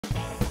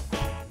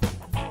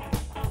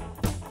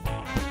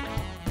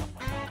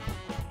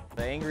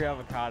Angry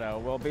Avocado?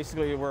 Well,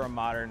 basically we're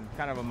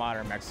kind of a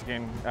modern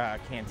Mexican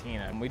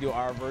cantina. We do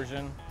our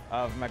version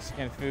of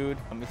Mexican food.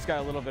 It's got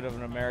a little bit of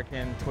an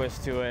American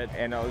twist to it,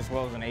 and as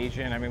well as an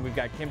Asian. I mean, we've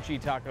got kimchi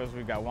tacos,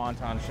 we've got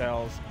wonton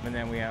shells, and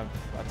then we have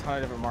a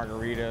ton of different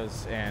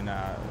margaritas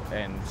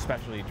and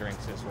specialty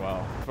drinks as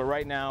well. But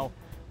right now,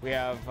 we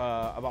have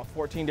about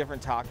 14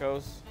 different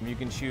tacos. You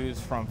can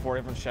choose from 4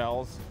 different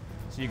shells.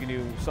 So you can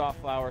do soft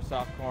flour,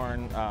 soft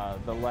corn,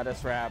 the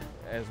lettuce wrap,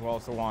 as well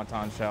as the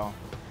wonton shell.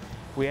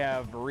 We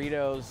have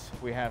burritos,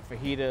 we have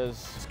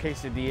fajitas,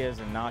 quesadillas,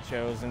 and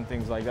nachos, and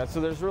things like that. So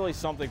there's really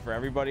something for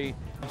everybody.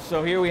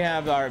 So here we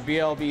have our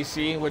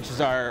BLBC, which is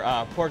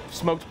our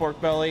smoked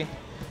pork belly.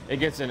 It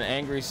gets an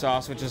angry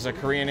sauce, which is a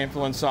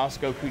Korean-influenced sauce,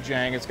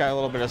 gochujang. It's got a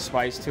little bit of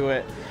spice to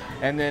it.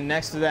 And then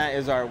next to that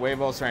is our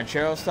huevos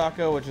rancheros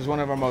taco, which is one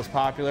of our most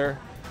popular.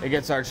 It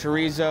gets our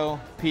chorizo,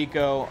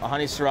 pico, a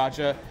honey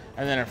sriracha,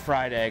 and then a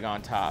fried egg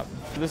on top.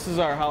 This is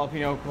our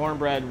jalapeno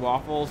cornbread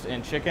waffles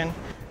and chicken.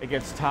 It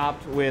gets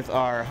topped with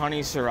our honey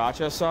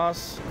sriracha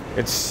sauce.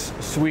 It's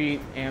sweet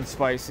and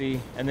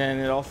spicy. And then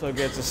it also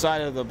gets a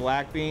side of the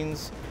black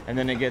beans, and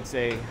then it gets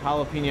a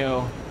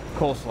jalapeno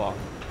coleslaw.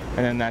 And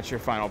then that's your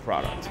final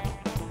product.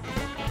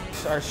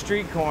 Our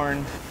street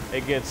corn,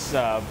 it gets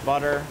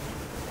butter,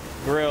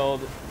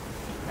 grilled,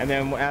 and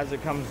then as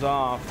it comes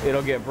off,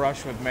 it'll get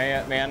brushed with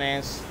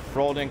mayonnaise,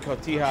 rolled in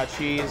cotija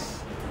cheese,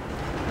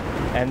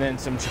 and then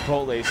some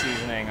chipotle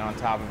seasoning on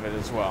top of it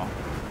as well.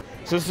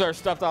 So this is our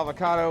stuffed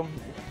avocado.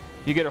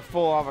 You get a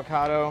full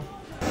avocado.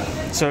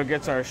 So it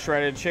gets our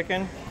shredded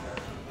chicken.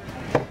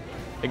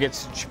 It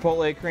gets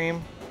chipotle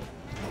cream,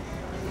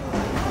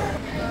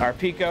 our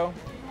pico,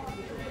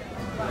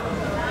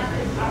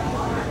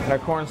 our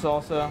corn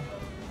salsa,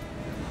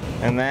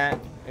 and that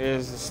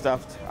is the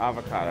stuffed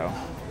avocado.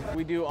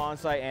 We do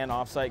on-site and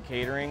off-site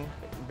catering.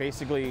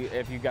 Basically,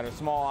 if you've got a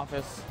small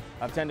office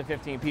of 10 to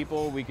 15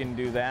 people, we can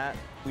do that.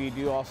 We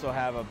do also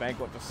have a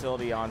banquet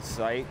facility on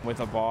site with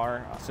a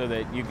bar, so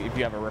that if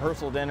you have a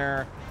rehearsal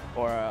dinner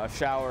or a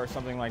shower or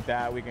something like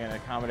that, we can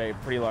accommodate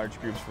pretty large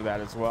groups for that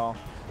as well.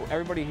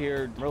 Everybody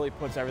here really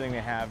puts everything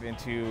they have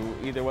into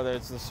either, whether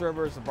it's the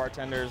servers, the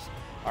bartenders,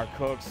 our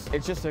cooks.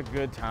 It's just a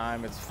good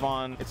time, it's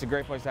fun. It's a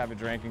great place to have a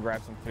drink and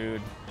grab some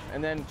food.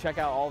 And then check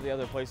out all the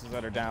other places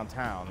that are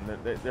downtown.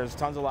 There's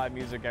tons of live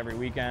music every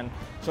weekend,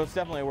 so it's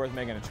definitely worth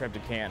making a trip to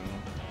Canton.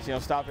 So,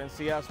 stop in and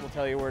see us, we'll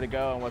tell you where to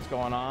go and what's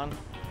going on,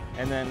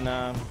 and then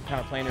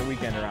kind of plan your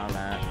weekend around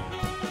that.